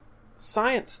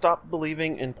Science stopped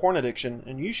believing in porn addiction,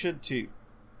 and you should too.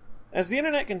 As the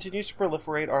internet continues to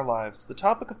proliferate our lives, the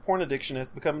topic of porn addiction has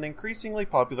become an increasingly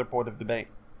popular point of debate.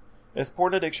 Is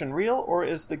porn addiction real, or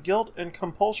is the guilt and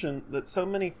compulsion that so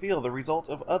many feel the result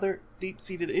of other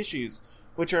deep-seated issues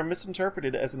which are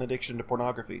misinterpreted as an addiction to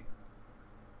pornography?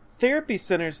 Therapy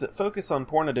centers that focus on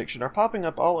porn addiction are popping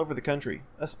up all over the country,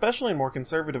 especially in more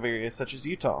conservative areas such as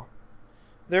Utah.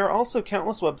 There are also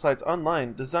countless websites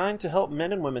online designed to help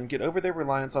men and women get over their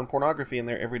reliance on pornography in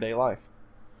their everyday life.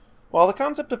 While the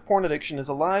concept of porn addiction is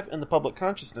alive in the public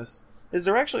consciousness, is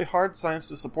there actually hard science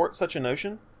to support such a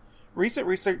notion? Recent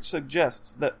research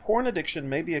suggests that porn addiction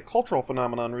may be a cultural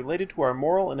phenomenon related to our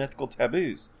moral and ethical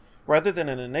taboos, rather than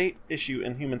an innate issue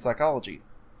in human psychology.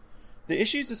 The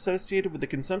issues associated with the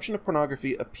consumption of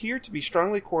pornography appear to be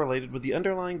strongly correlated with the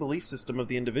underlying belief system of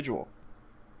the individual.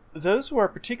 Those who are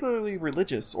particularly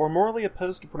religious or morally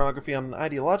opposed to pornography on an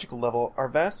ideological level are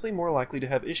vastly more likely to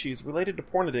have issues related to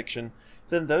porn addiction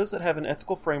than those that have an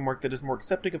ethical framework that is more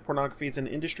accepting of pornography as an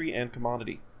industry and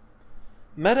commodity.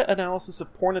 Meta-analysis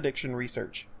of porn addiction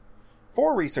research.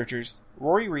 4 researchers,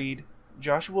 Rory Reid,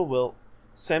 Joshua Wilt,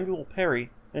 Samuel Perry,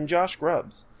 and Josh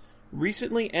Grubbs,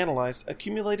 recently analyzed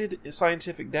accumulated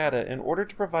scientific data in order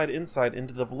to provide insight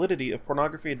into the validity of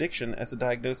pornography addiction as a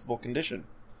diagnosable condition.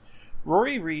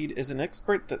 Rory Reid is an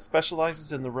expert that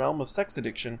specializes in the realm of sex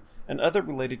addiction and other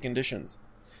related conditions.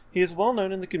 He is well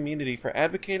known in the community for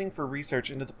advocating for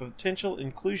research into the potential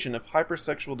inclusion of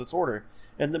hypersexual disorder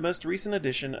in the most recent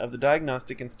edition of the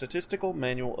Diagnostic and Statistical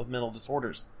Manual of Mental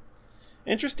Disorders.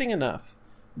 Interesting enough,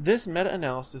 this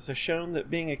meta-analysis has shown that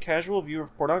being a casual viewer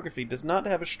of pornography does not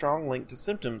have a strong link to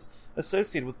symptoms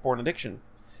associated with porn addiction,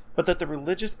 but that the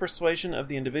religious persuasion of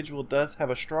the individual does have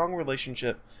a strong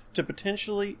relationship to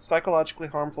potentially psychologically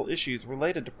harmful issues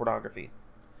related to pornography.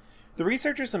 The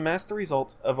researchers amassed the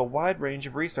results of a wide range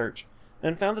of research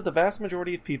and found that the vast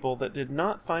majority of people that did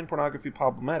not find pornography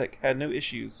problematic had no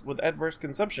issues with adverse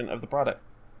consumption of the product.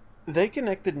 They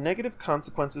connected negative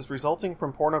consequences resulting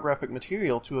from pornographic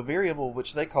material to a variable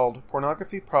which they called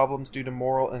pornography problems due to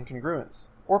moral incongruence,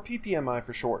 or PPMI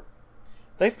for short.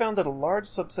 They found that a large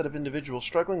subset of individuals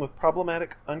struggling with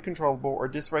problematic, uncontrollable, or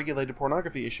dysregulated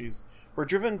pornography issues were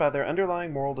driven by their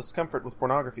underlying moral discomfort with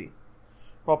pornography.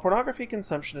 While pornography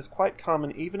consumption is quite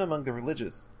common even among the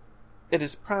religious, it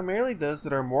is primarily those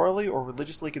that are morally or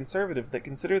religiously conservative that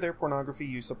consider their pornography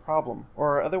use a problem,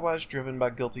 or are otherwise driven by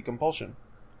guilty compulsion.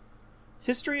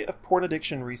 History of porn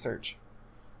addiction research.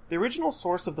 The original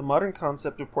source of the modern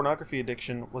concept of pornography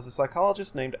addiction was a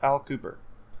psychologist named Al Cooper.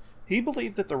 He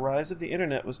believed that the rise of the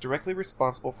internet was directly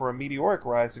responsible for a meteoric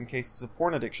rise in cases of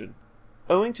porn addiction,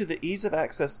 owing to the ease of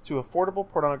access to affordable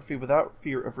pornography without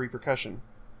fear of repercussion.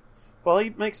 While he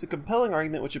makes a compelling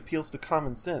argument which appeals to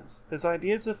common sense, his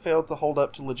ideas have failed to hold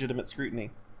up to legitimate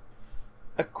scrutiny.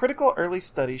 A critical early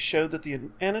study showed that the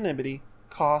anonymity,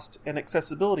 cost, and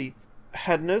accessibility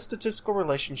had no statistical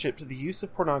relationship to the use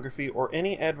of pornography or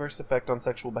any adverse effect on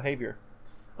sexual behavior.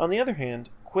 On the other hand,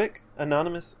 quick,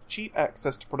 anonymous, cheap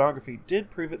access to pornography did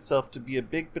prove itself to be a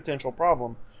big potential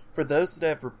problem for those that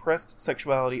have repressed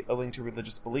sexuality owing to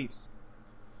religious beliefs.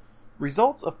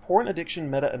 Results of porn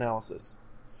addiction meta-analysis.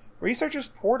 Researchers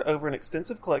pored over an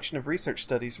extensive collection of research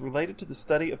studies related to the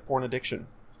study of porn addiction.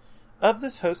 Of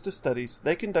this host of studies,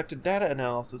 they conducted data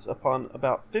analysis upon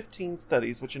about 15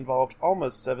 studies which involved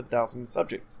almost 7,000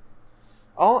 subjects.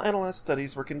 All analyzed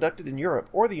studies were conducted in Europe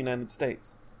or the United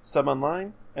States, some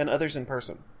online, and others in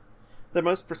person. The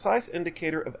most precise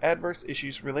indicator of adverse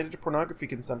issues related to pornography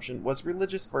consumption was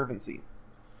religious fervency.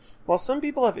 While some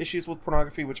people have issues with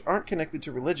pornography which aren't connected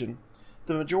to religion,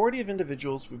 the majority of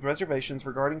individuals with reservations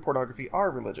regarding pornography are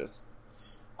religious.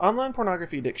 Online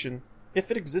pornography addiction,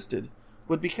 if it existed,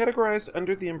 would be categorized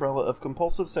under the umbrella of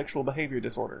compulsive sexual behavior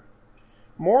disorder.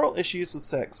 Moral issues with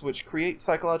sex which create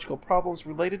psychological problems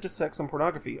related to sex and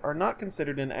pornography are not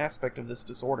considered an aspect of this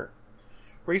disorder.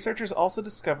 Researchers also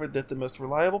discovered that the most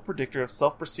reliable predictor of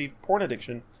self-perceived porn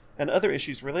addiction and other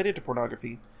issues related to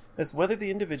pornography is whether the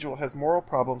individual has moral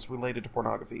problems related to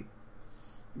pornography.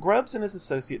 Grubbs and his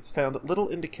associates found little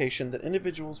indication that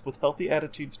individuals with healthy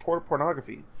attitudes toward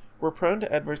pornography were prone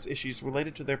to adverse issues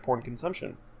related to their porn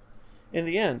consumption. In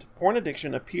the end, porn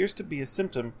addiction appears to be a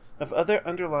symptom of other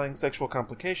underlying sexual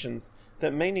complications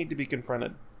that may need to be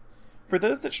confronted. For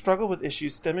those that struggle with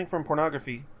issues stemming from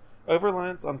pornography,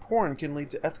 over-reliance on porn can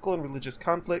lead to ethical and religious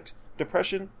conflict,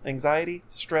 depression, anxiety,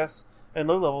 stress, and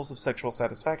low levels of sexual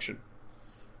satisfaction.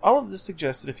 All of this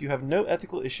suggests that if you have no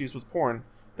ethical issues with porn,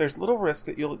 there's little risk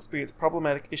that you'll experience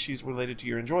problematic issues related to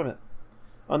your enjoyment.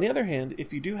 On the other hand,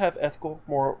 if you do have ethical,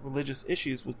 moral, religious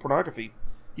issues with pornography,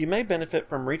 you may benefit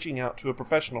from reaching out to a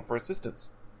professional for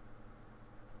assistance.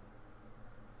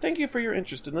 Thank you for your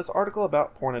interest in this article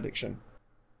about porn addiction.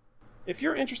 If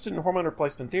you're interested in hormone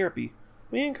replacement therapy,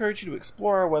 we encourage you to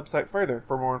explore our website further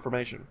for more information.